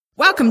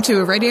Welcome to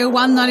a Radio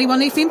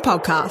 191 FM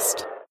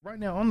podcast. Right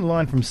now on the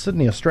line from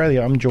Sydney,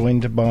 Australia, I'm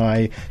joined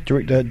by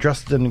director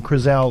Justin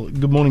Krizell.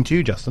 Good morning to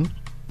you, Justin.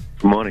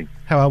 Good morning.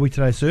 How are we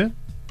today, sir?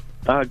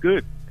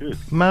 Good.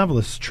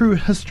 Marvellous. True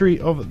History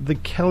of the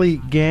Kelly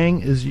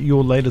Gang is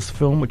your latest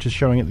film, which is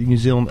showing at the New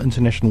Zealand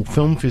International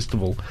Film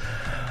Festival.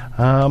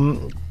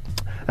 And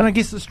I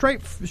guess it's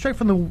straight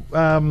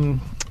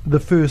from the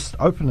first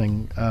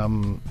opening,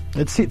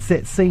 it sets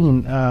that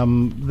scene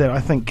that I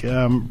think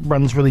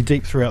runs really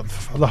deep throughout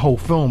the whole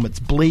film. It's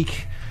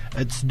bleak,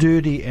 it's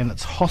dirty, and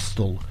it's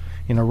hostile.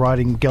 You know,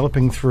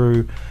 galloping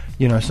through,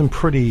 some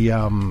pretty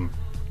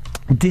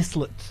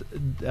desolate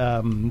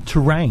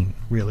terrain,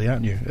 really,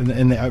 aren't you?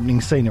 In the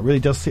opening scene, it really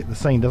does set the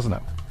scene, doesn't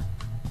it?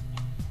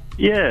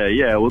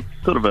 Yeah. Well, it's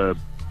sort of a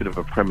bit of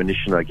a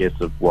premonition, I guess,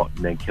 of what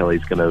Ned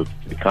Kelly's going to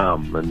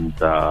become, and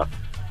the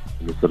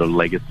sort of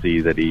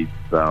legacy that he's,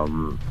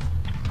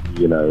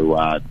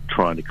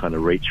 trying to kind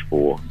of reach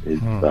for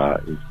is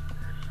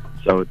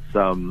so it's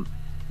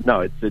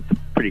it's a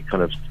pretty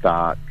kind of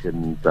stark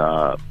and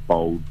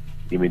bold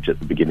image at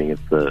the beginning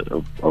of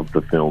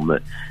the film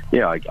that,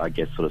 I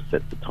guess sort of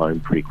sets the tone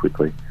pretty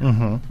quickly.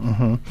 Now,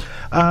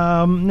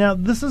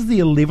 this is the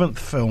 11th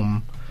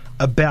film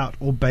about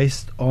or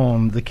based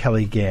on the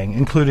Kelly Gang,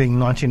 including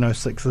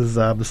 1906's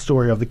The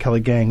Story of the Kelly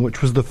Gang,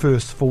 which was the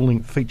first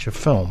full-length feature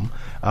film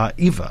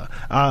ever,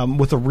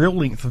 with a reel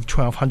length of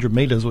 1,200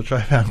 metres, which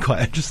I found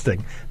quite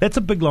interesting. That's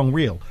a big, long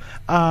reel.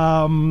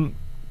 And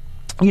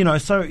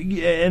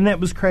that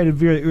was created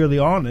very early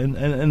on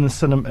in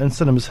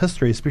cinema's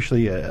history,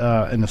 especially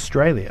in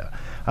Australia,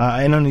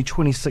 and only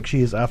 26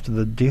 years after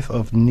the death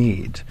of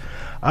Ned.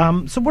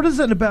 So what is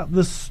it about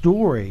this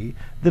story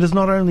that is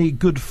not only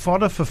good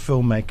fodder for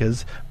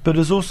filmmakers, but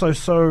is also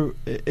so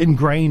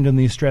ingrained in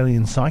the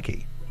Australian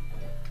psyche?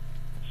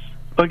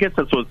 I guess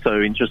that's what's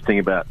so interesting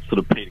about sort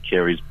of Peter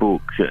Carey's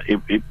book.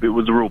 It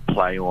was a real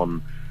play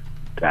on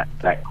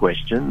that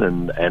question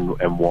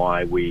and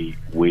why we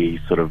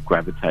sort of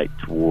gravitate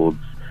towards,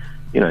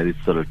 this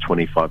sort of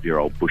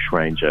 25-year-old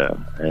bushranger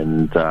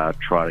and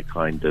try to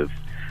kind of,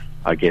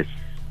 I guess,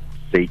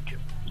 seek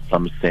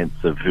some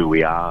sense of who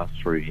we are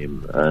through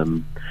him.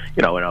 When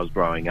I was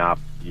growing up,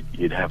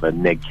 you'd have a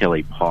Ned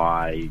Kelly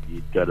pie.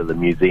 You'd go to the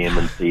museum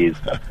and see his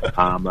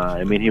armour.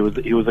 I mean, he was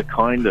a bit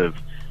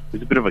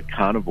of a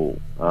carnival.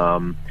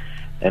 And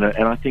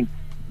I think,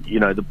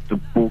 the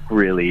book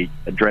really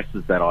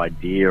addresses that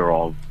idea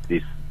of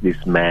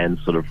this man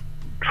sort of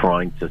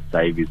trying to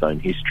save his own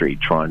history,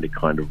 trying to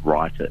kind of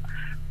write it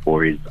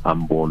for his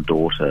unborn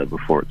daughter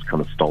before it's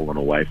kind of stolen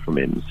away from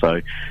him. So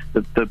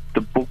the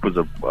book was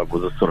a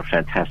sort of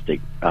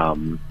fantastic,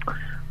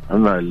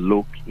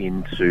 look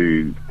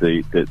into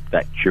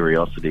that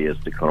curiosity as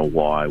to kind of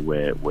why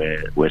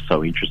we're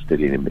so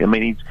interested in him. I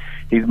mean,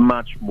 he's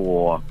much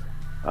more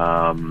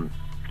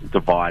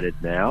divided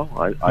now.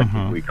 I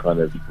think we kind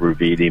of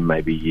revered him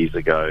maybe years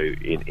ago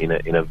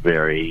in a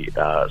very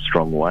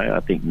strong way.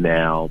 I think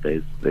now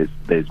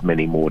there's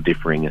many more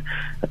differing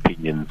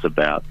opinions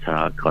about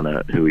kind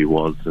of who he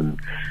was and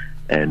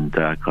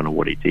kind of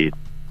what he did.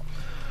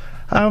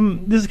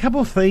 There's a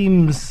couple of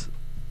themes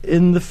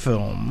in the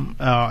film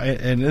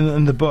and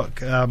in the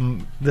book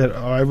that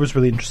I was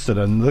really interested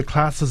in: the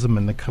classism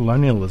and the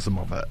colonialism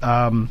of it.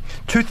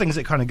 Two things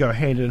that kind of go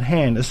hand in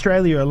hand.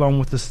 Australia, along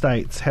with the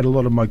States, had a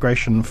lot of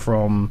migration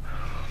from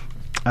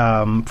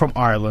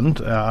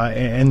Ireland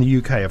and the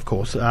UK, of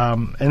course,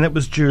 and that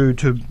was due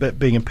to it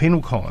being a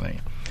penal colony.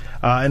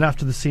 And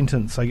after the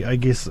sentence, I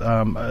guess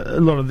a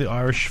lot of the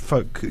Irish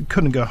folk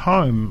couldn't go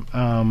home,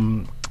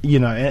 and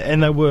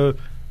they were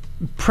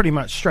pretty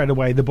much straight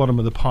away the bottom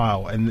of the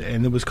pile, and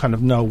there was kind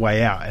of no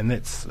way out, and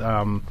that's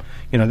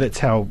that's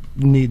how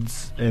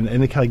Ned's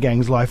and the Kelly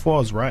Gang's life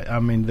was, right? I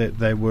mean,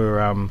 they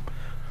were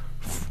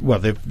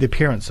their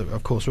parents,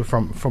 of course, were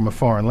from a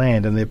foreign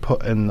land, and they're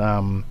put in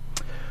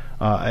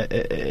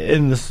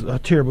this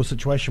terrible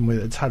situation where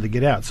it's hard to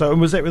get out. So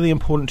was that really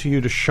important to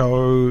you to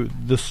show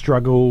the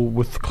struggle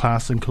with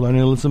class and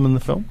colonialism in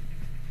the film?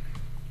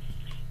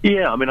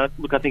 Yeah, I mean, I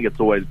think it's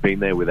always been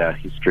there with our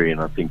history,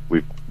 and I think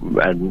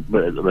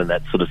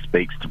that sort of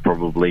speaks to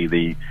probably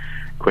the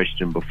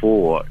question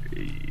before,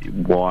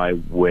 why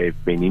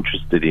we've been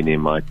interested in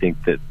him. I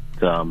think that,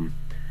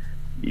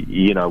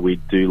 we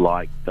do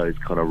like those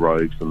kind of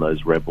rogues and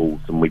those rebels,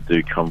 and we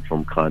do come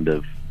from kind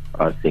of,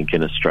 I think,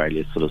 in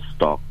Australia, sort of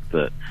stock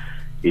that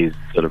is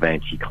sort of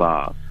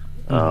anti-class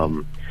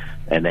and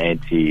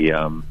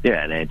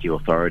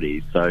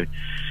anti-authority. So,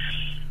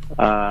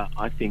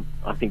 I think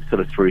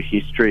sort of through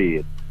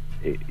history,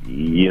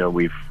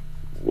 we've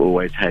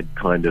always had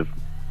kind of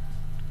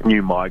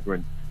new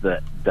migrants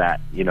that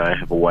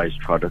have always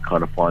tried to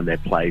kind of find their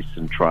place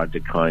and tried to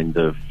kind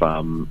of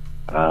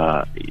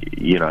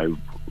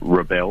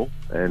rebel,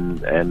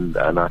 and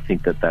I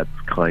think that that's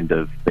kind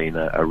of been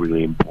a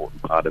really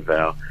important part of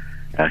our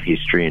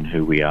history and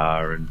who we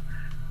are,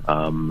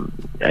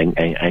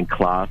 and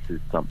class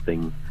is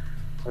something.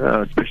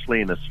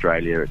 Especially in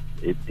Australia,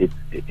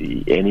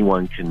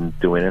 anyone can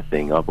do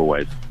anything. I've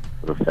always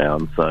sort of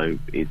found, so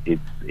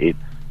it's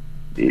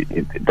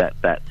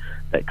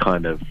that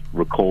kind of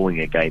recalling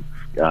against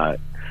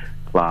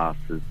class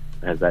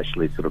has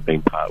actually sort of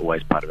been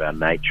always part of our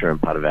nature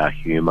and part of our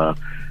humour.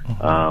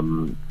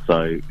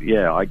 So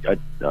yeah,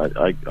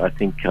 I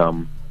think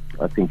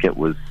it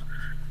was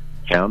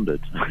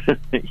founded,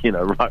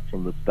 right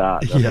from the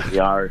start. I think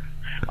the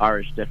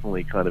Irish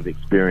definitely kind of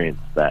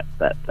experienced that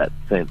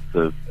sense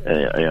of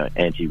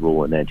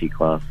anti-rule and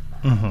anti-class.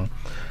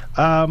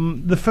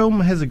 The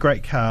film has a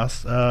great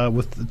cast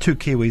with the two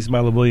Kiwis,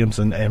 Marlon Williams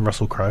and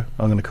Russell Crowe.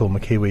 I'm going to call him a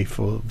Kiwi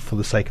for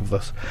the sake of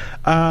this.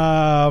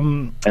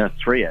 And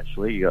three,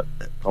 actually. You got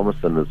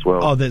Thomason as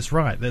well. Oh, that's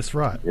right.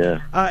 Yeah.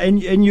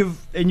 And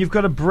you've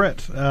got a Brit,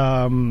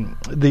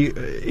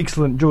 the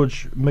excellent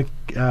George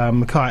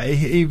Mackay,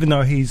 even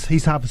though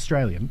he's half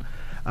Australian.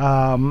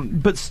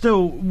 But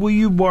still, were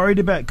you worried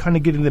about kind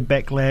of getting the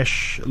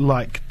backlash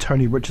like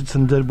Tony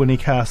Richardson did when he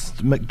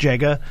cast Mick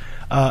Jagger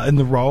in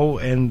the role,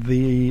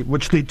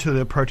 which led to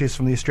the protest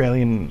from the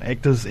Australian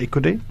Actors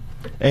Equity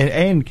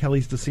and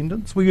Kelly's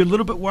descendants? Were you a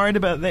little bit worried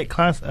about that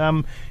class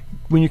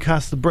when you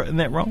cast the Brit in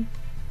that role?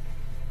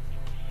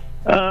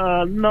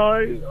 No,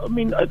 I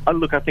mean, I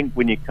think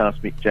when you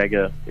cast Mick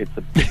Jagger, it's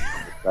a big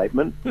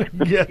statement.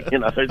 Yeah,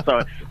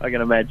 So I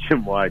can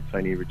imagine why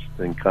Tony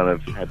Richardson kind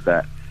of had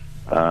that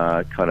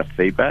kind of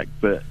feedback,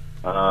 but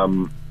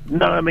no,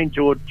 I mean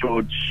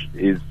George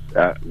is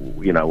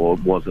or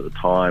was at the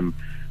time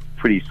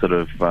pretty sort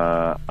of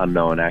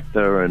unknown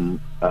actor, and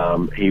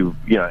he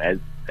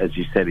as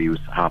you said, he was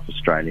half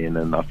Australian,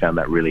 and I found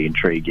that really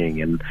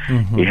intriguing, and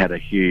he had a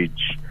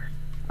huge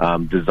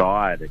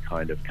desire to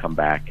kind of come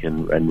back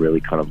and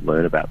really kind of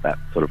learn about that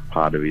sort of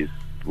part of his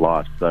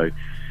life. So.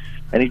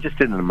 And he just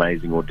did an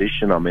amazing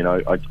audition. I mean,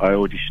 I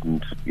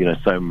auditioned,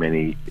 so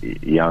many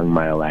young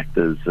male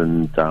actors,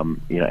 and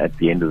at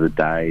the end of the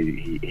day,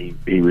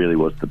 he really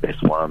was the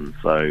best one.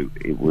 So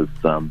it was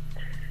a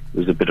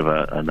bit of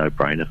a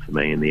no-brainer for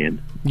me in the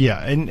end.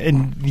 Yeah,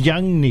 and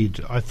young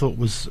Ned, I thought,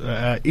 was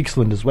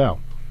excellent as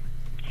well.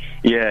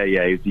 Yeah, he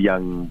was a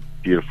young,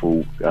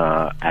 beautiful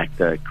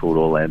actor called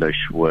Orlando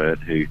Schwert,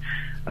 who,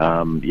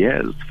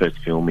 it was the first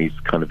film he's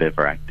kind of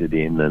ever acted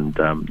in, and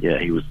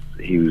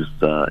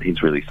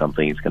he's really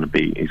something. He's going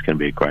to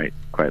be a great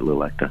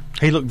little actor.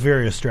 He looked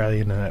very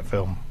Australian in that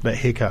film. That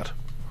haircut.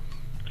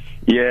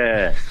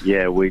 Yeah,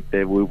 we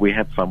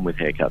had fun with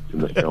haircuts in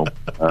the film.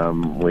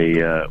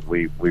 We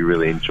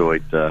really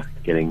enjoyed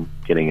getting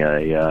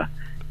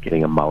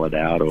a mullet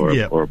out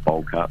or a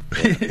bowl cut.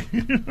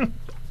 Yeah.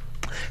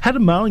 How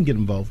did Marlon get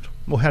involved,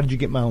 or how did you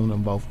get Marlon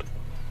involved?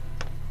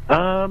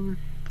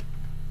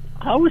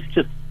 I was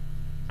just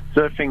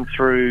surfing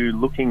through,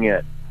 looking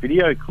at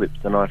video clips,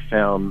 and I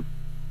found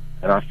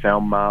one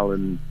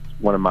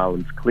of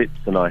Marlon's clips,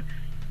 and I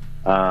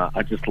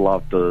just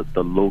loved the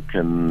look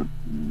and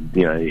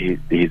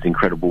his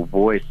incredible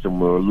voice,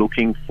 and we were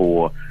looking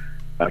for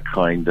a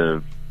kind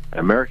of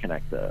American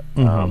actor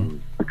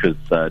because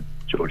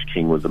George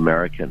King was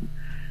American,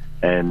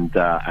 and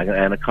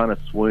a kind of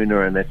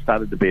swooner, and there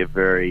started to be a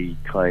very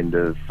kind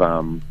of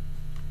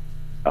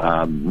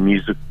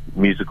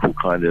musical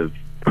kind of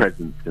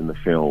presence in the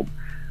film.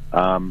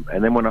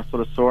 And then when I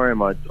sort of saw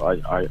him, I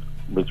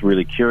was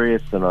really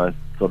curious, and I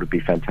thought it'd be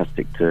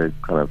fantastic to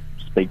kind of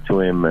speak to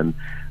him. And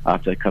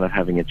after kind of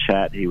having a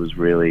chat, he was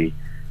really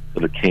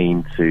sort of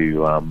keen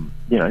to,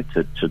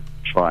 to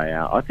try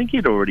out. I think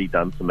he'd already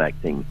done some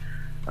acting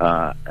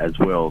as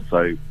well,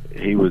 so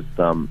he was,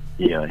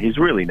 he's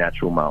really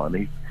natural, Marlon.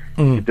 He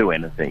can do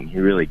anything. He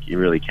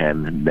really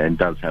can, and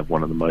does have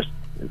one of the most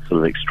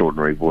sort of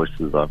extraordinary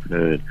voices I've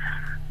heard.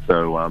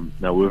 So,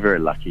 no, we're very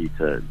lucky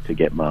to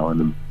get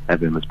Marlon and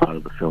have him as part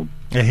of the film.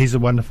 Yeah, he's a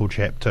wonderful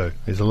chap too.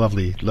 He's a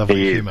lovely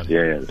human.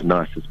 Yeah, the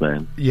nicest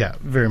man. Yeah,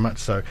 very much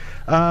so.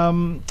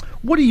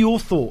 What are your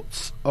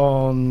thoughts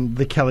on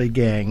the Kelly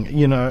gang,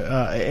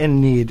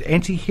 and Ned?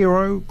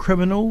 Anti-hero,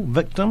 criminal,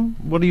 victim?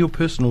 What are your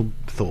personal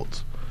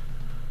thoughts?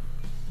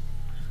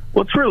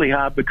 Well, it's really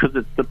hard because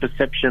it's the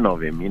perception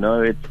of him,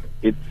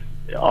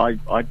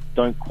 I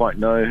don't quite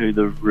know who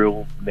the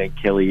real Ned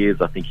Kelly is.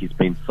 I think he's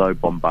been so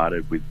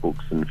bombarded with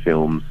books and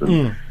films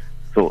and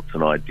thoughts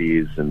and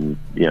ideas and,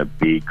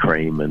 beer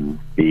cream and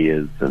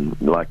beers and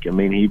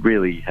he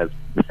really has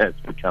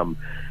become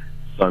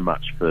so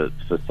much for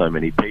so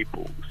many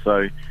people.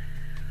 So,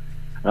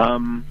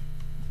 I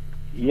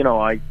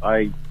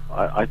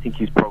think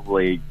he's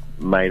probably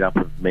made up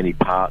of many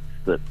parts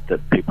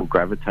that people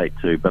gravitate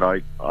to, but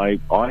I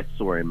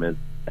saw him as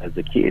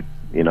a kid.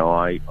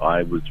 I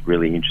was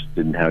really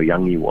interested in how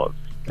young he was,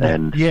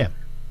 and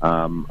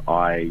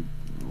I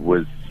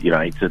was,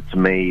 to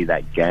me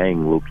that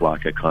gang looked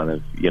like a kind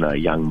of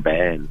young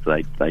band.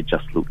 They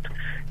just looked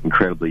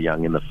incredibly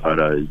young in the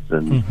photos,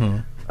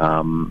 and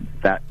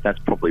that's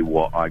probably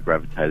what I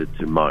gravitated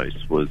to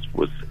most was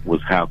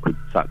how could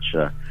such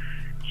a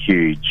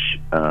huge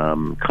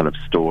kind of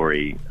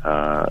story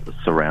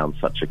surround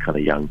such a kind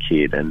of young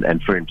kid,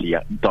 and for him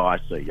to die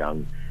so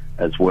young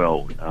as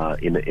well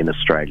in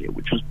Australia,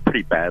 which was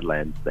pretty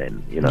badlands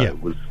then.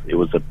 It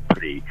was a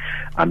pretty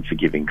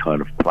unforgiving kind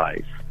of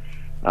place.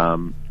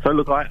 So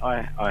look,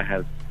 I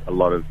have a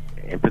lot of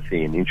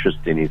empathy and interest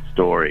in his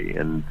story,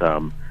 and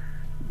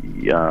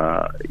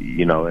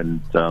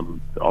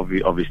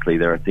obviously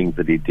there are things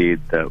that he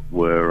did that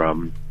were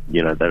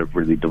that have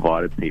really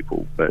divided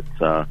people, but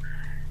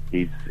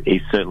he's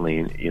certainly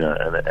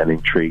an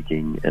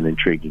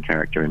intriguing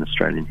character in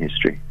Australian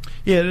history.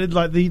 Yeah,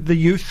 like the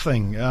youth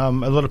thing. A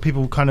lot of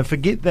people kind of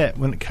forget that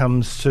when it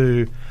comes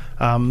to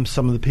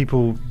some of the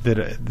people that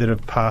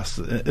have passed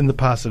in the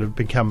past that have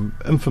become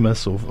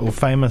infamous or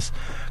famous.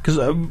 Because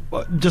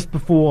just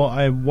before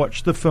I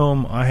watched the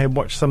film, I had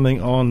watched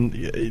something on.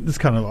 This is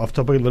kind of off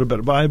topic a little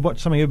bit, but I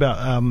watched something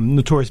about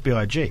Notorious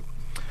B.I.G.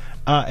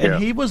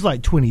 And he was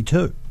like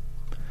 22.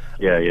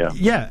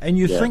 Yeah, and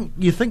you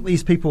think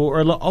these people are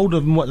a lot older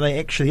than what they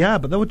actually are,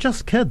 but they were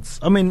just kids.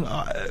 I mean,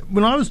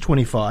 when I was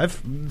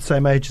 25,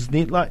 same age as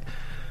Ned, like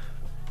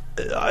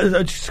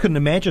I just couldn't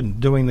imagine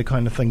doing the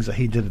kind of things that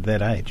he did at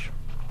that age.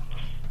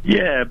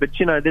 Yeah, but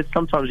there's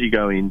sometimes you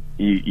go and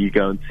see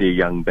a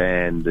young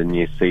band and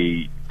you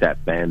see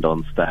that band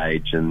on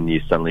stage and you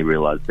suddenly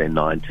realise they're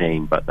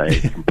 19, but they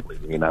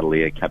completely and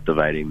utterly are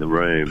captivating the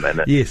room, and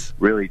it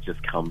really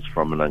just comes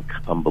from an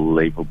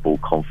unbelievable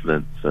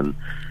confidence and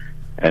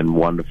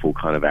wonderful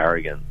kind of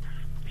arrogance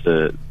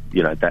to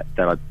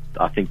that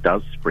I think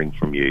does spring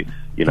from youth.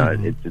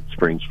 It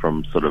springs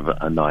from sort of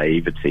a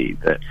naivety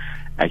that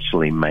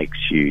actually makes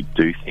you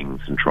do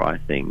things and try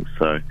things.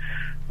 So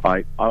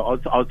I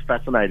was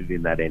fascinated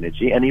in that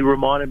energy, and he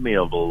reminded me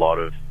of a lot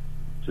of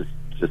just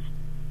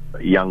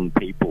young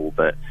people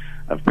that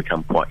have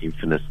become quite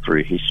infamous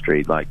through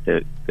history. Like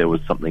there was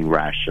something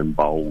rash and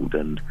bold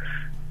and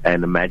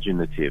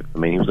imaginative. I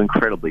mean, he was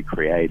incredibly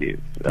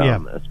creative,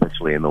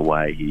 especially in the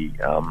way he,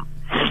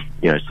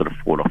 sort of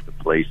fought off the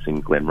police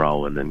in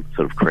Glenrowan and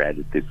sort of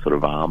created this sort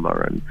of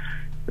armour. And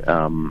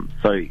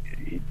so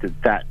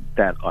that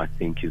I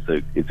think is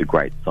a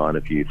great sign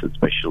of youth,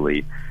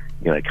 especially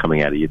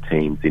coming out of your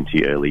teens into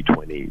your early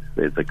 20s.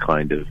 There's a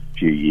kind of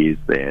few years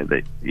there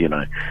that you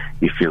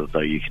feel as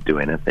though you could do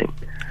anything.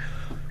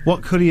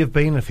 What could he have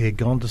been if he had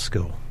gone to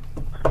school?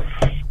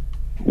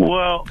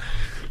 Well,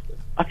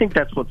 I think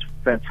that's what's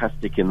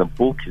fantastic in the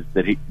book is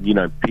that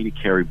Peter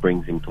Carey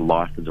brings him to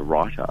life as a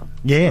writer.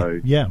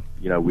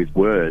 With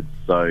words.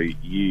 So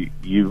you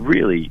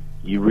really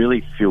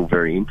feel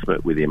very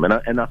intimate with him,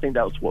 and I think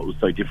that was what was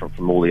so different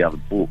from all the other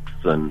books,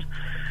 and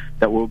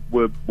that were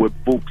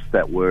books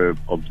that were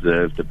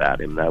observed about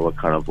him. They were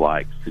kind of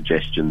like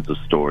suggestions of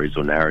stories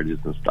or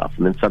narratives and stuff,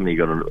 and then suddenly you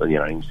got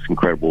this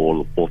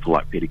incredible author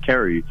like Peter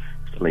Carey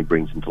who suddenly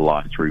brings him to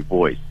life through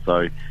voice.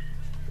 So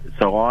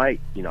I,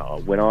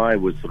 when I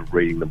was sort of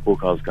reading the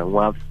book, I was going,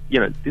 well,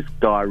 this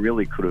guy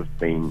really could have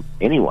been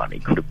anyone. He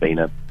could have been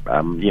a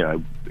prime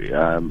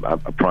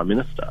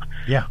minister.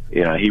 Yeah.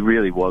 He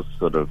really was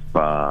sort of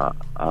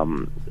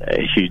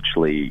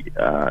hugely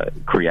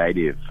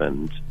creative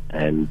and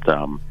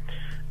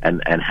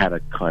had a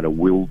kind of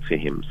will to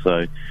him.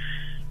 So,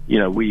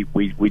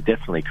 we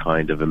definitely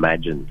kind of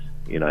imagined,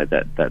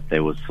 that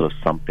there was sort of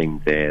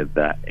something there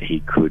that he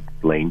could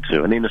lean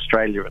to. And in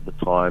Australia at the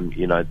time,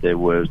 there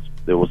was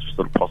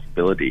sort of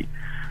possibility,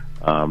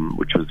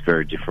 which was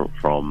very different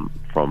from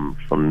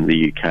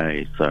the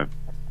UK. So,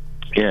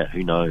 yeah,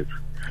 who knows?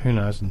 Who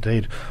knows,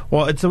 indeed.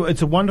 Well, it's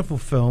a wonderful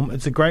film.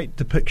 It's a great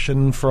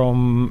depiction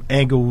from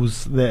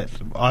angles that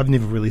I've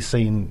never really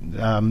seen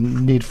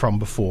Ned from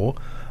before.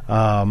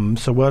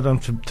 So well done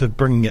for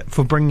bringing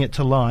it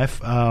to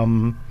life.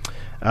 And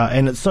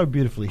it's so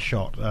beautifully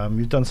shot.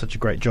 You've done such a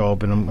great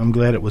job, and I'm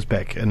glad it was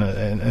back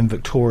in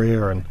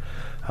Victoria, and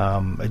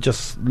it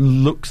just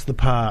looks the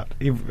part.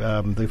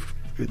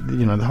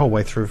 The whole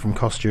way through, from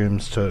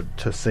costumes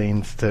to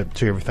scenes to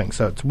everything.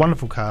 So it's a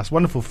wonderful cast,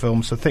 wonderful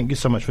film. So thank you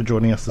so much for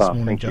joining us this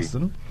morning,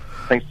 Justin.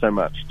 Thanks so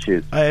much.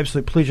 Cheers.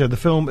 Absolute pleasure. The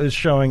film is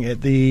showing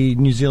at the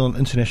New Zealand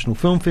International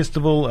Film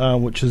Festival,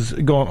 which has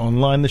gone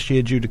online this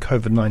year due to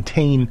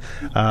COVID-19,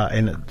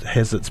 and it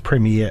has its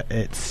premiere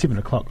at 7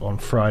 o'clock on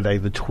Friday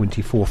the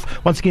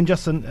 24th. Once again,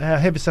 Justin,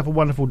 have yourself a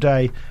wonderful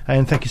day,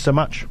 and thank you so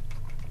much.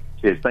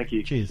 Cheers. Thank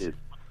you. Cheers.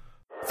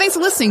 Thanks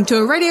for listening to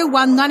a Radio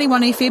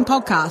 191 FM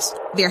podcast.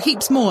 There are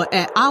heaps more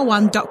at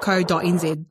r1.co.nz.